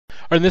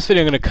Or in this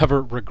video, I'm going to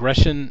cover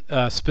regression.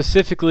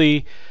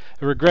 Specifically,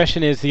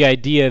 regression is the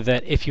idea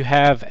that if you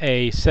have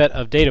a set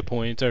of data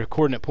points or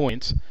coordinate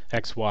points,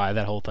 x, y,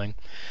 that whole thing,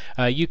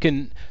 you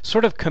can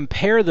sort of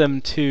compare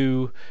them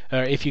to,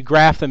 if you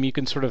graph them, you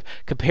can sort of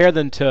compare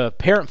them to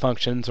parent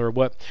functions, or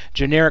what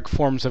generic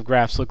forms of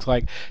graphs looks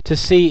like, to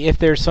see if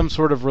there's some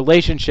sort of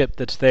relationship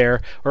that's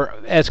there, or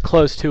as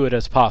close to it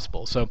as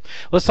possible. So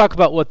let's talk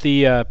about what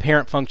the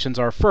parent functions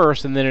are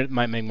first, and then it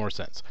might make more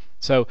sense.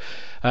 So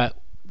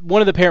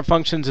one of the parent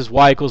functions is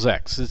y equals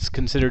x. It's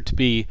considered to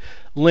be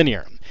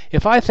linear.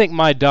 If I think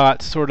my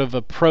dots sort of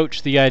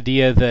approach the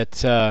idea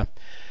that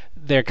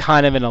they're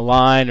kind of in a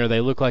line, or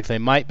they look like they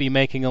might be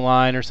making a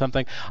line or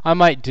something, I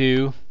might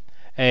do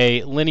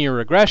a linear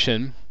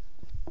regression.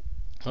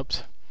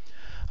 Oops.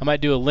 I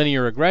might do a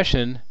linear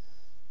regression,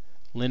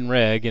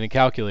 linreg, in a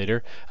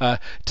calculator,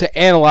 to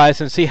analyze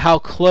and see how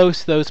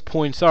close those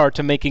points are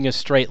to making a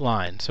straight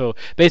line. So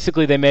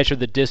basically they measure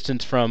the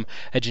distance from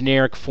a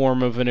generic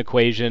form of an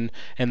equation,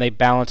 and they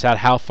balance out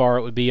how far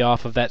it would be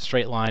off of that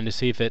straight line to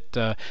see if it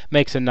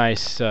makes a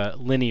nice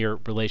linear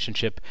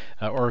relationship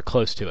or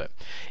close to it.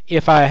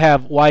 If I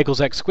have y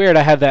equals x squared,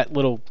 I have that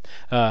little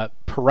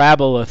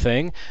parabola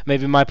thing.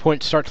 Maybe my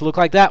points start to look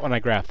like that when I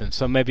graph them.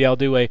 So maybe I'll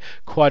do a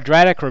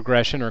quadratic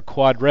regression, or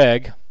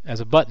quadreg, as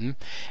a button,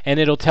 and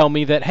it'll tell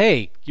me that,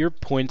 hey, your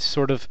points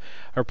sort of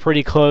are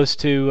pretty close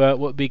to what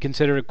would be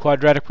considered a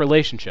quadratic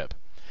relationship.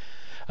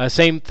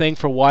 Same thing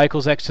for y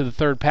equals x to the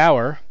third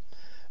power.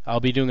 I'll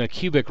be doing a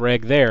cubic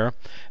reg there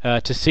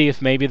to see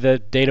if maybe the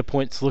data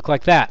points look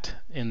like that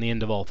in the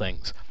end of all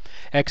things.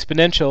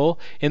 Exponential,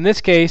 in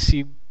this case,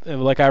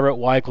 like I wrote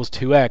y equals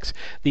 2x,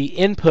 the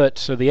input,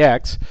 so the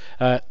x,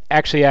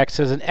 actually acts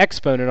as an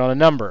exponent on a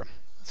number.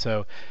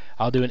 So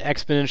I'll do an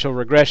exponential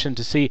regression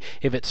to see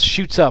if it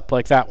shoots up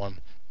like that one.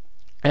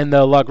 And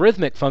the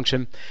logarithmic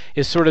function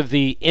is sort of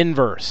the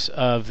inverse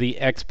of the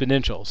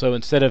exponential. So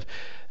instead of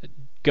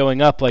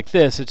going up like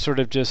this, it's sort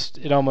of just,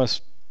 it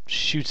almost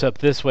shoots up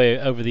this way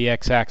over the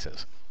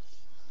x-axis.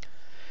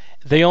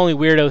 The only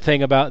weirdo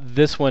thing about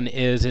this one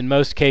is, in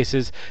most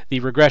cases,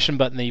 the regression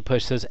button that you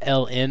push says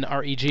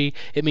LN-REG.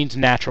 It means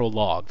natural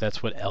log.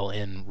 That's what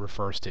LN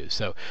refers to.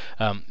 So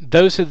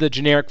those are the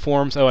generic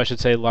forms. Oh, I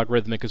should say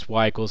logarithmic is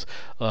y equals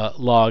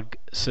log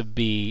sub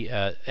b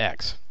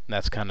x.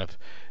 That's kind of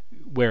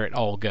where it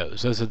all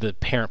goes. Those are the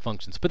parent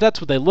functions. But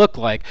that's what they look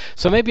like.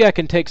 So maybe I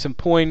can take some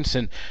points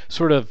and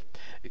sort of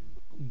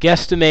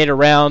guesstimate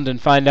around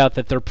and find out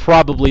that they're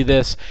probably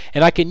this,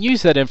 and I can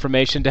use that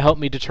information to help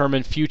me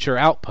determine future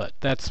output.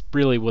 That's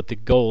really what the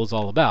goal is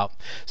all about.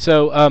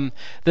 So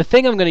the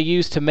thing I'm going to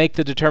use to make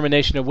the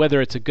determination of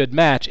whether it's a good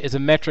match is a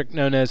metric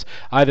known as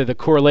either the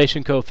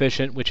correlation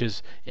coefficient, which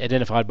is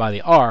identified by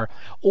the r,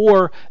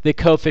 or the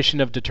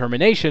coefficient of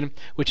determination,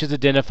 which is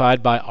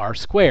identified by r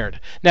squared.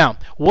 Now,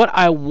 what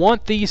I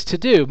want these to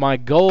do, my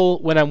goal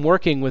when I'm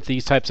working with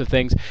these types of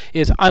things,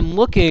 is I'm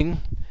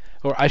looking,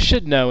 or I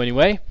should know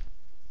anyway,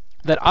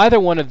 that either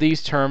one of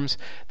these terms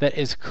that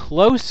is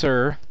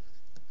closer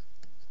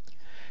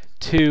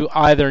to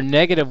either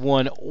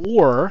 -1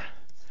 or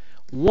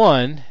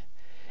 1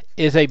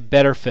 is a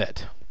better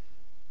fit.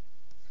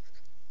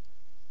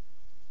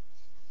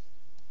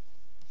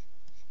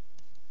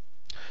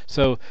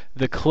 So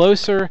the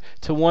closer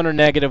to 1 or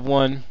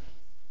 -1,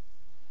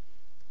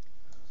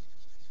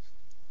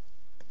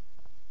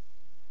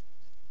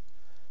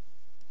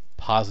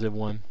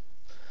 +1.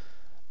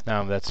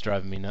 Now that's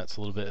driving me nuts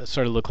a little bit. It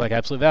started to look like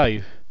absolute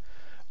value.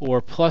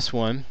 Or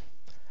 +1,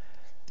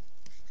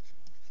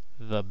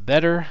 the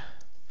better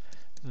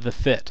the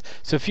fit.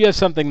 So if you have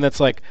something that's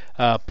like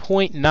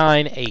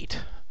 0.98,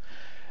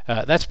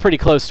 that's pretty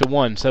close to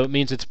 1. So it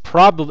means it's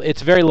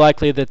very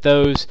likely that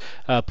those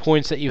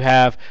points that you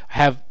have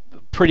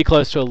pretty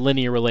close to a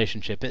linear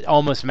relationship. It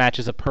almost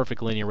matches a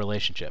perfect linear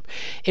relationship.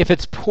 If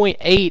it's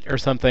 0.8 or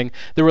something,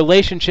 the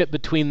relationship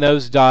between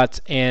those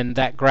dots and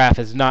that graph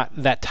is not,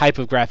 that type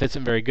of graph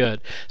isn't very good.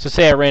 So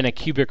say I ran a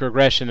cubic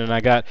regression and I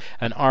got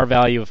an R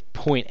value of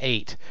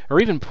 0.8 or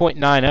even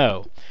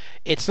 0.90.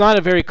 It's not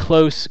a very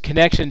close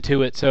connection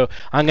to it, so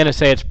I'm going to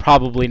say it's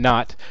probably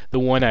not the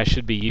one I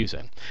should be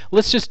using.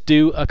 Let's just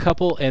do a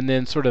couple and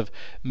then sort of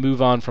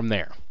move on from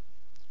there.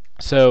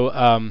 So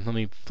let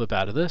me flip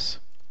out of this.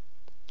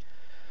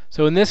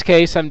 So in this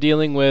case, I'm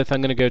dealing with,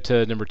 I'm going to go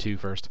to number 2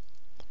 first.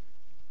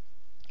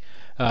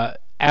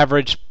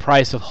 Average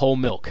price of whole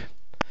milk.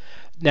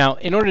 Now,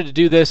 in order to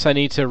do this, I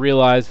need to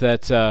realize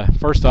that,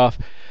 first off,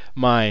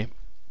 my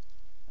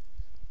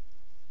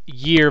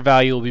year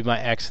value will be my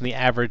x, and the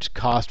average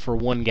cost for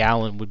 1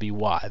 gallon would be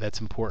y. That's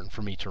important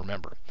for me to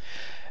remember.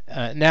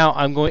 Now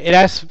I'm going.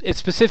 It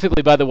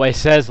specifically, by the way,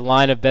 says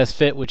line of best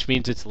fit, which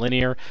means it's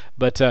linear.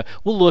 But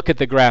we'll look at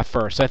the graph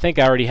first. I think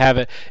I already have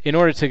it. In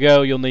order to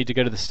go, you'll need to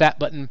go to the Stat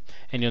button,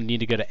 and you'll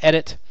need to go to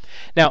Edit.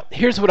 Now,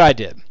 here's what I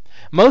did.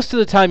 Most of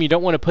the time, you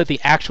don't want to put the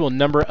actual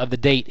number of the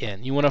date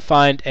in. You want to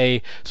find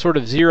a sort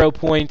of 0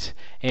 point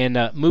and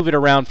move it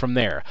around from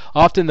there.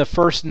 Often, the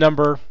first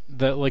number,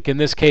 like in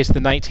this case,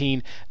 the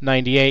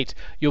 1998,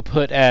 you'll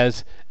put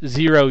as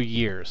 0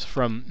 years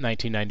from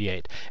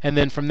 1998. And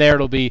then from there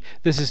it'll be,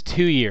 this is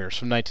 2 years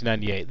from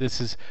 1998. This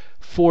is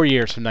 4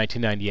 years from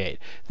 1998.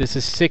 This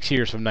is 6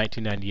 years from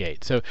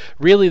 1998. So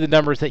really the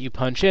numbers that you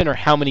punch in are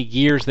how many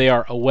years they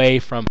are away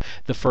from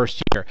the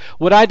first year.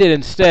 What I did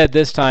instead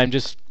this time,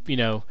 just,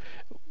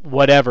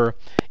 whatever,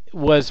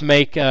 was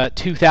make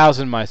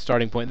 2000 my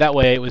starting point. That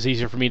way it was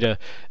easier for me to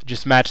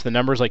just match the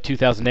numbers. Like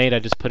 2008, I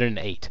just put in an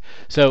 8.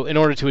 So in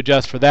order to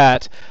adjust for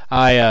that,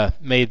 I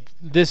made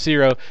this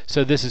 0,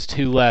 so this is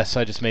 2 less,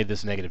 so I just made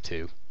this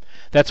 -2.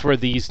 That's where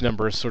these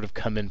numbers sort of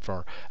come in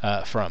from.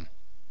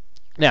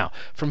 Now,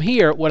 from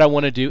here, what I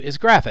want to do is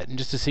graph it, and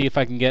just to see if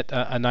I can get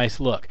a nice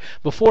look.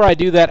 Before I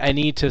do that, I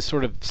need to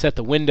sort of set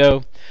the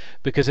window,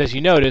 because as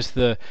you notice,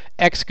 the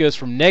x goes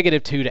from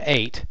 -2 to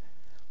 8,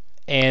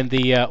 and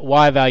the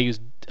y values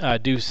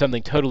do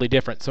something totally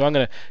different. So I'm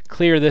going to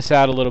clear this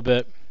out a little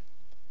bit,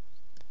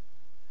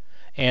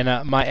 and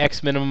my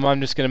x minimum,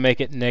 I'm just going to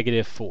make it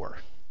 -4.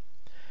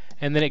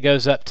 And then it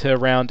goes up to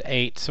around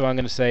 8, so I'm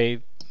going to say,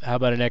 how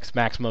about an x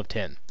maximum of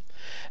 10?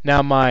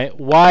 Now my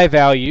y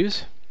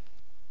values,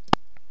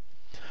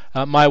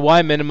 my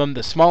y minimum,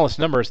 the smallest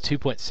number is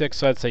 2.6,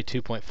 so I'd say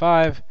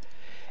 2.5,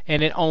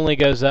 and it only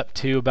goes up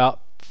to about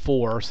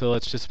 4, so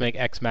let's just make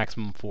x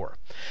maximum 4.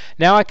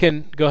 Now I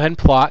can go ahead and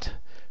plot.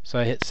 So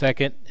I hit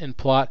second and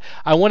plot.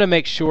 I want to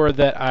make sure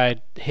that I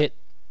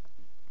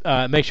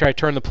make sure I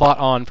turn the plot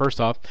on first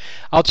off.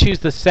 I'll choose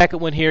the second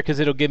one here because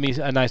it'll give me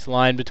a nice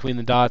line between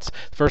the dots.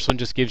 The first one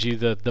just gives you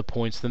the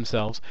points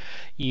themselves.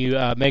 You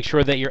make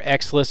sure that your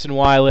x list and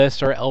y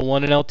list are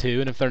L1 and L2,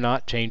 and if they're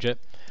not, change it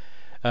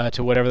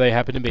to whatever they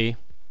happen to be.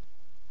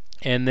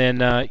 And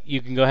then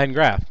you can go ahead and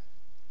graph.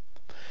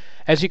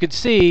 As you can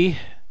see,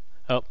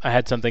 oh, I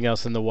had something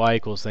else in the y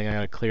equals thing. I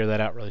got to clear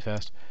that out really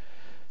fast.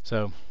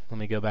 So let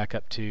me go back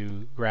up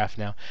to graph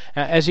now.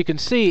 As you can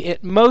see,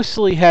 it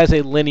mostly has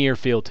a linear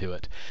feel to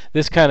it.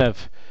 This kind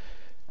of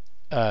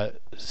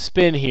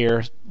spin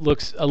here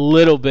looks a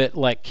little bit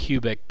like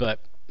cubic, but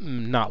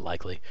not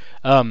likely.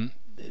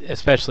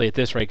 Especially at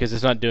this rate, because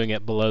it's not doing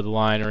it below the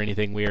line or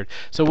anything weird.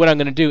 So what I'm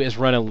going to do is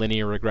run a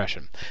linear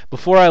regression.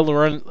 Before I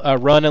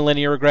run a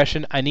linear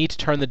regression, I need to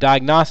turn the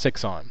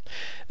diagnostics on.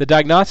 The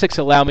diagnostics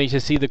allow me to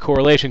see the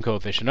correlation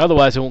coefficient.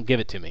 Otherwise, it won't give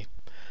it to me.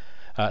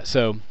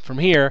 So from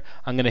here,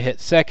 I'm going to hit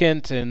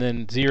second and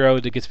then 0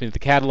 that gets me to the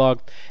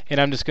catalog, and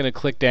I'm just going to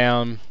click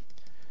down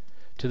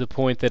to the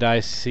point that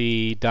I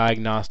see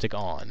diagnostic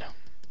on.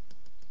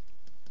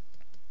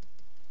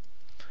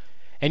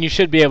 And you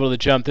should be able to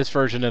jump. This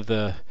version of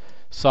the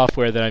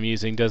software that I'm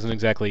using doesn't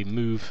exactly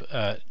move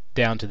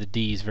down to the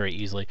D's very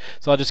easily.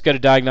 So I'll just go to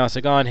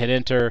diagnostic on, hit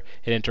enter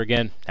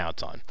again. Now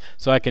it's on.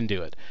 So I can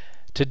do it.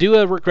 To do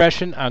a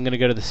regression, I'm going to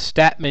go to the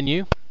stat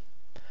menu,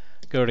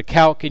 go to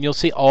calc, and you'll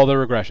see all the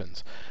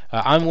regressions.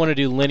 I want to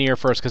do linear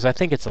first because I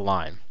think it's a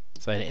line.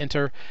 So I hit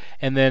enter,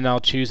 and then I'll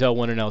choose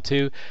L1 and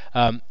L2.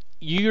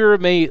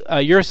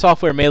 Your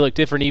software may look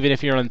different even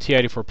if you're on the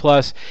TI-84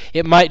 Plus.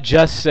 It might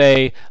just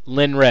say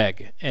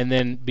linreg and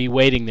then be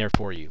waiting there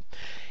for you.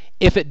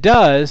 If it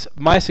does,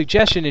 my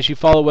suggestion is you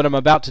follow what I'm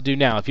about to do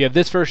now. If you have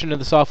this version of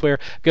the software,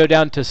 go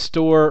down to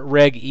Store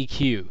Reg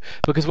EQ,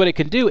 because what it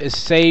can do is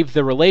save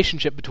the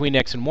relationship between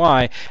x and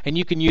y, and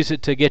you can use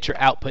it to get your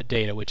output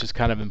data, which is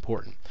kind of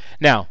important.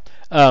 Now,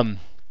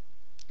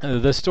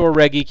 the Store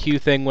Reg EQ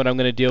thing, what I'm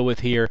going to deal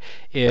with here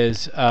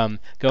is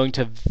going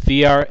to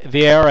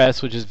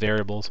VARS, which is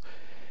variables,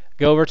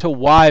 go over to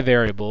Y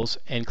variables,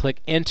 and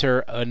click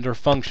Enter under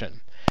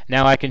Function.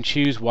 Now I can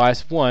choose y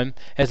sub 1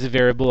 as the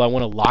variable I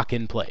want to lock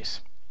in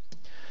place.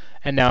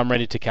 And now I'm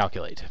ready to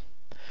calculate.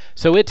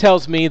 So it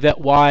tells me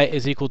that y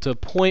is equal to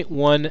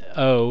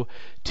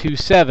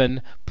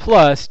 0.1027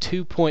 plus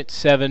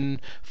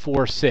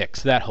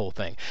 2.746, that whole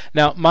thing.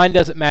 Now mine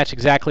doesn't match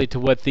exactly to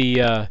what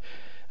the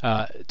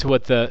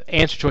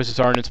answer choices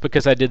are, and it's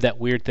because I did that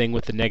weird thing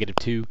with the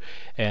 -2,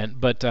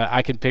 but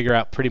I can figure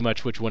out pretty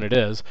much which one it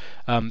is.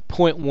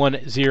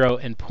 0.10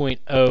 and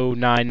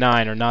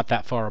 0.099 are not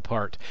that far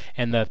apart,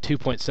 and the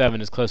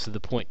 2.7 is close to the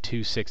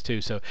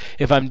 0.262. So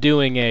if I'm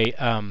doing a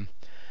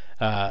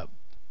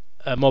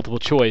multiple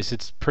choice,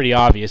 it's pretty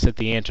obvious that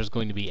the answer is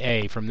going to be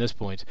A from this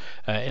point,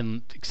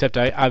 except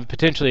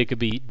potentially it could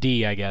be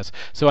D, I guess.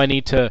 So I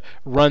need to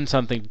run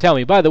something to tell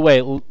me. By the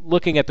way,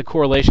 looking at the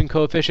correlation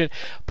coefficient,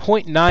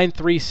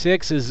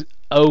 0.936 is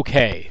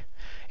okay.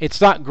 It's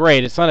not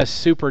great. It's not a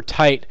super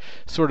tight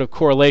sort of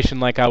correlation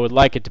like I would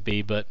like it to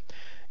be, but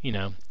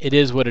it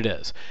is what it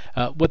is.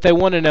 What they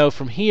want to know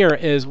from here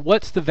is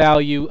what's the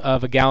value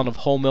of a gallon of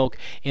whole milk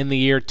in the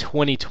year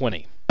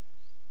 2020.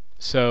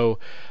 So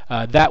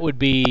that would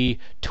be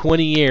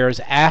 20 years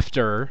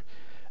after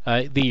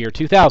the year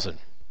 2000.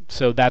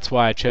 So that's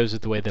why I chose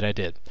it the way that I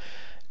did.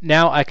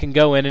 Now I can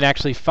go in and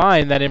actually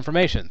find that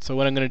information. So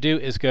what I'm going to do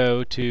is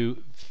go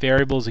to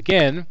variables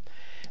again.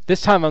 This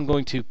time I'm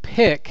going to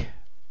pick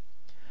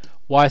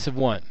y sub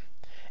 1.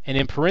 And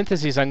in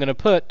parentheses I'm going to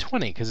put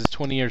 20 because it's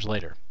 20 years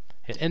later.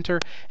 Hit enter,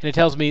 and it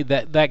tells me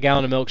that that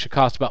gallon of milk should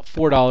cost about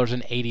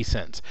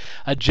 $4.80.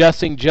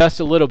 Adjusting just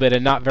a little bit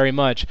and not very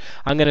much,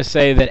 I'm going to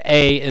say that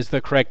A is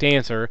the correct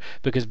answer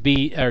because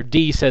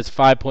D says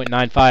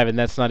 5.95, and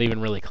that's not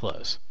even really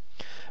close.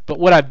 But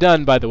what I've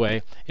done, by the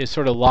way, is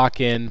sort of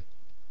lock in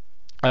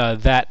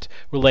that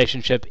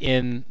relationship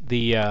in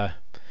the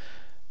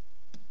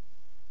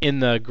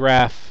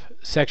graph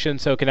section,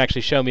 so it can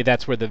actually show me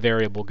that's where the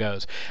variable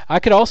goes. I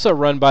could also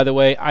run, by the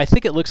way, I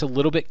think it looks a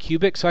little bit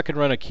cubic, so I could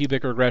run a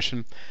cubic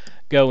regression,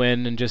 go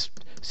in and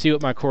just see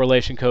what my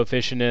correlation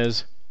coefficient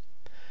is.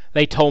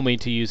 They told me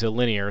to use a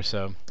linear,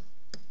 so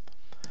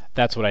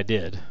that's what I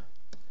did.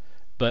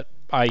 But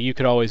you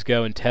could always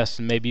go and test,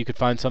 and maybe you could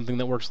find something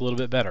that works a little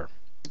bit better.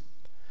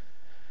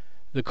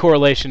 The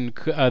correlation,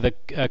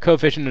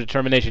 coefficient of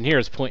determination here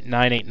is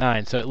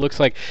 0.989, so it looks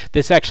like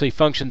this actually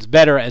functions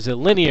better as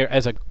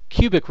a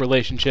cubic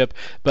relationship,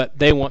 but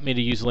they want me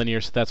to use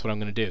linear, so that's what I'm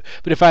going to do.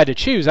 But if I had to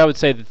choose, I would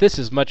say that this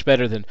is much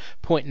better than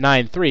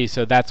 0.93,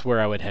 so that's where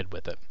I would head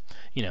with it.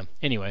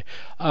 Anyway,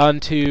 on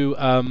to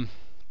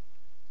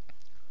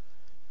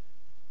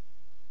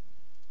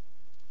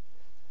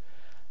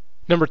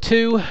number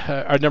 2,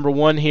 or number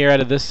 1 here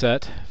out of this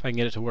set, if I can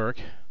get it to work.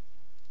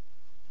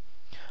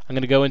 I'm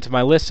going to go into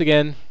my list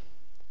again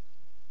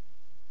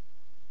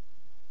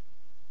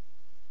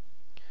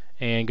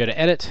and go to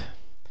edit.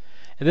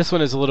 And this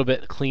one is a little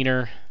bit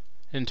cleaner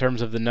in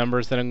terms of the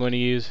numbers that I'm going to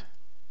use.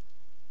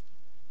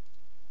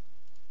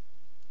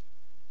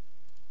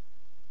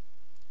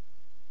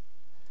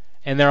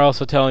 And they're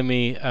also telling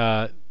me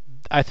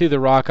I threw the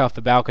rock off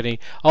the balcony.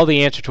 All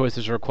the answer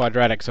choices are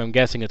quadratic, so I'm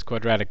guessing it's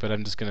quadratic, but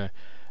I'm just going to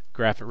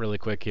graph it really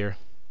quick here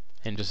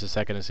in just a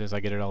second as soon as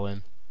I get it all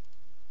in.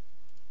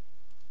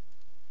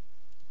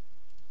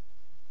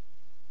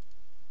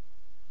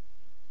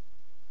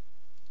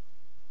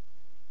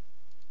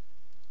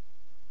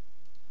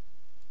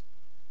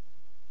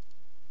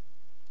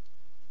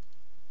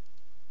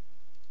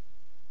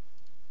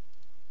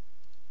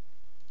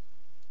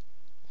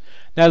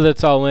 Now that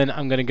it's all in,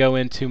 I'm going to go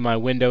into my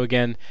window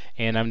again,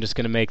 and I'm just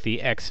going to make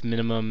the x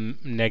minimum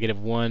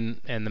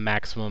 -1, and the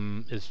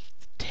maximum is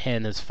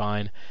 10 is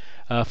fine.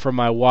 For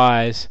my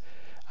y's,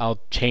 I'll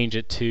change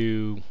it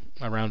to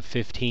around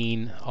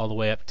 15 all the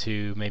way up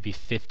to maybe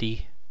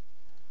 50.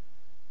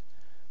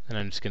 And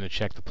I'm just going to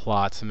check the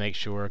plots and make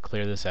sure,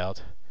 clear this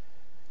out.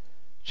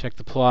 Check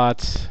the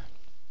plots.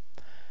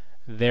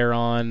 They're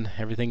on.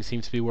 Everything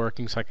seems to be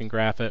working, so I can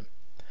graph it.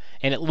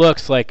 And it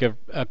looks like a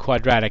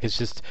quadratic. It's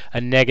just a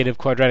negative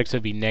quadratic, so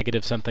it'd be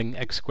negative something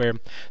x squared.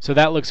 So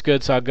that looks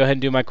good, so I'll go ahead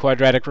and do my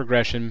quadratic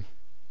regression.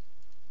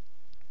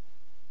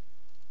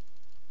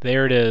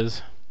 There it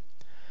is.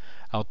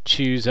 I'll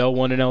choose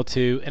L1 and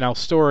L2, and I'll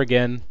store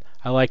again.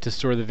 I like to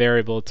store the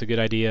variable. It's a good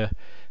idea,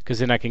 because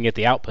then I can get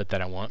the output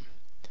that I want.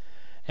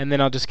 And then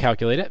I'll just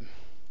calculate it.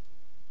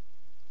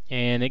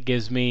 And it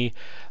gives me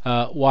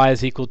y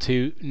is equal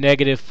to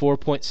negative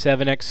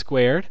 4.7x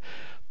squared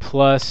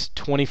plus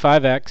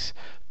 25x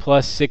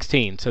plus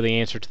 16. So the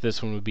answer to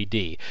this one would be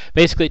D.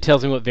 Basically, it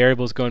tells me what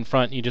variables go in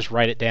front, and you just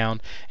write it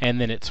down, and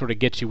then it sort of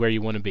gets you where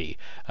you want to be.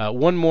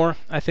 One more,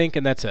 I think,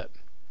 and that's it.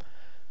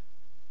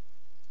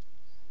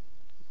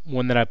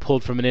 One that I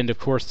pulled from an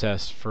end-of-course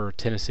test for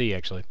Tennessee,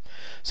 actually.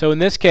 So in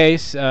this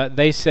case,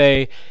 they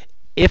say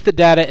if the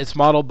data is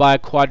modeled by a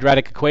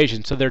quadratic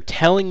equation, so they're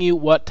telling you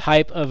what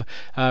type of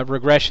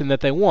regression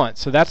that they want.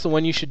 So that's the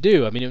one you should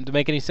do. I mean, it doesn't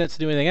make any sense to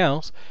do anything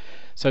else.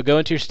 So go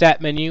into your stat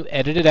menu,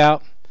 edit it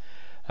out,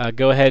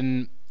 go ahead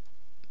and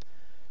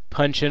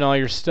punch in all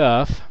your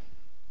stuff.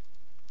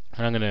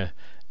 And I'm going to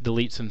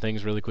delete some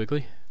things really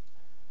quickly,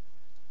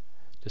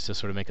 just to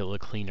sort of make it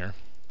look cleaner.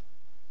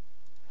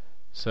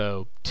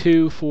 So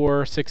 2,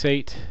 4, 6,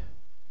 8.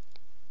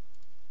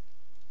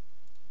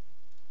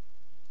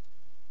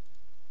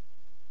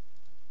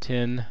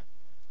 10,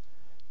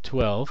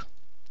 12.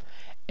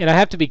 And I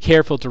have to be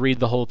careful to read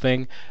the whole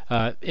thing.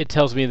 It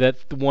tells me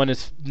that the one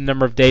is the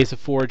number of days of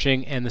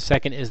foraging, and the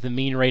second is the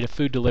mean rate of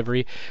food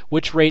delivery.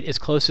 Which rate is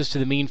closest to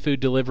the mean food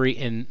delivery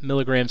in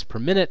milligrams per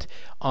minute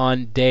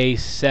on day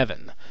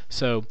 7?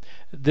 So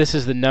this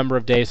is the number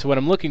of days. So what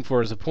I'm looking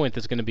for is a point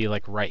that's going to be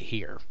like right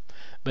here.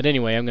 But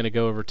anyway, I'm going to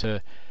go over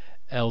to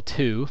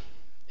L2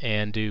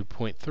 and do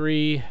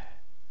 0.3,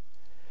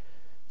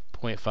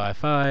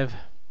 0.55,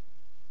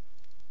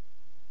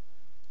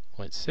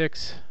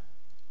 0.6.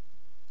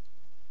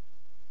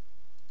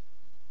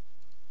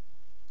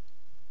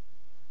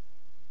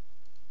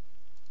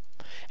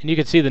 And you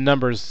can see the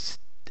numbers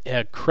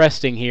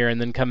cresting here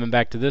and then coming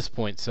back to this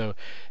point, so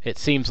it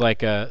seems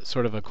like a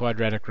sort of a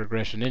quadratic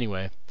regression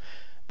anyway.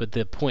 But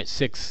the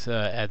 0.6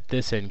 at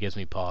this end gives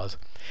me pause.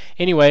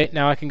 Anyway,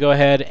 now I can go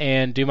ahead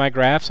and do my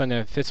graph. So I'm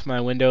going to fix my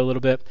window a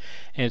little bit,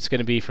 and it's going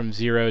to be from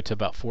 0 to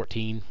about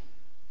 14.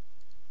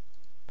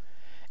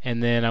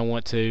 And then I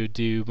want to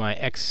do my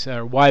x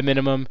or y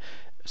minimum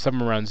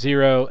somewhere around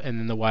 0, and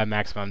then the y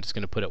maximum I'm just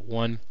going to put at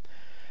 1.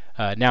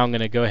 Now I'm going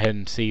to go ahead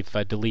and see if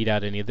I delete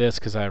out any of this,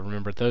 because I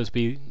remember those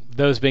being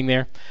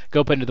there.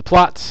 Go up into the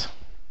plots.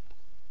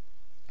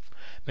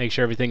 make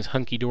sure everything's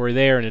hunky-dory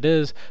there, and it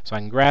is, so I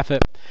can graph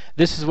it.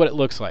 This is what it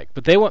looks like.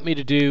 But they want me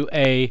to do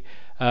a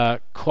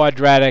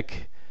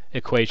quadratic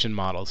equation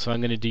model. So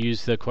I'm going to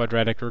use the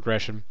quadratic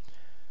regression.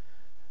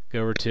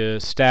 Go over to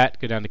Stat,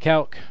 go down to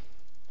Calc,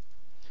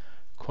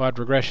 Quad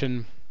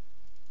Regression.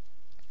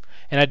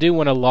 And I do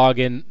want to log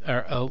in,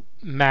 or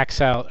max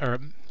out, or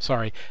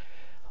sorry,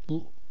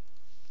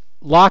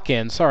 lock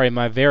in,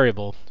 my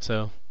variable.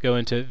 So go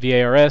into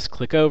VARS,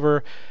 click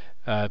over,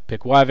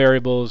 pick Y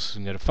variables,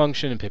 and go to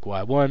function and pick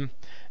Y1, and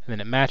then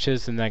it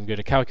matches, and then I can go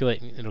to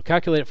calculate, and it'll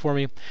calculate it for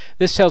me.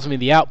 This tells me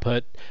the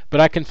output,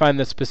 but I can find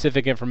the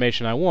specific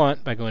information I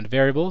want by going to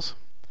variables,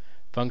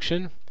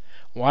 function,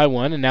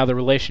 Y1, and now the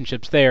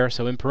relationship's there,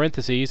 so in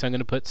parentheses I'm going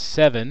to put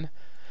 7,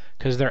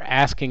 because they're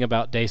asking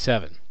about day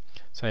 7.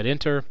 So I'd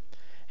enter,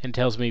 and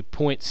tells me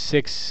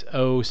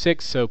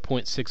 0.606, so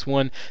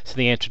 0.61, so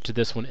the answer to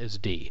this one is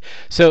D.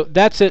 So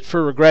that's it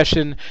for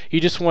regression. You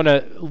just want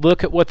to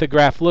look at what the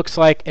graph looks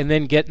like and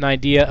then get an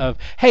idea of,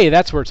 hey,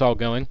 that's where it's all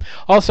going.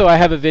 Also, I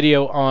have a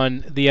video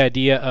on the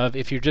idea of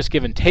if you're just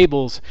given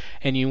tables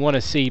and you want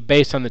to see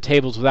based on the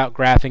tables without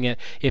graphing it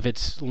if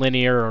it's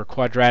linear or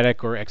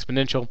quadratic or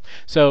exponential.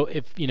 So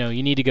if you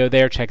need to go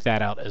there, check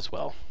that out as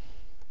well.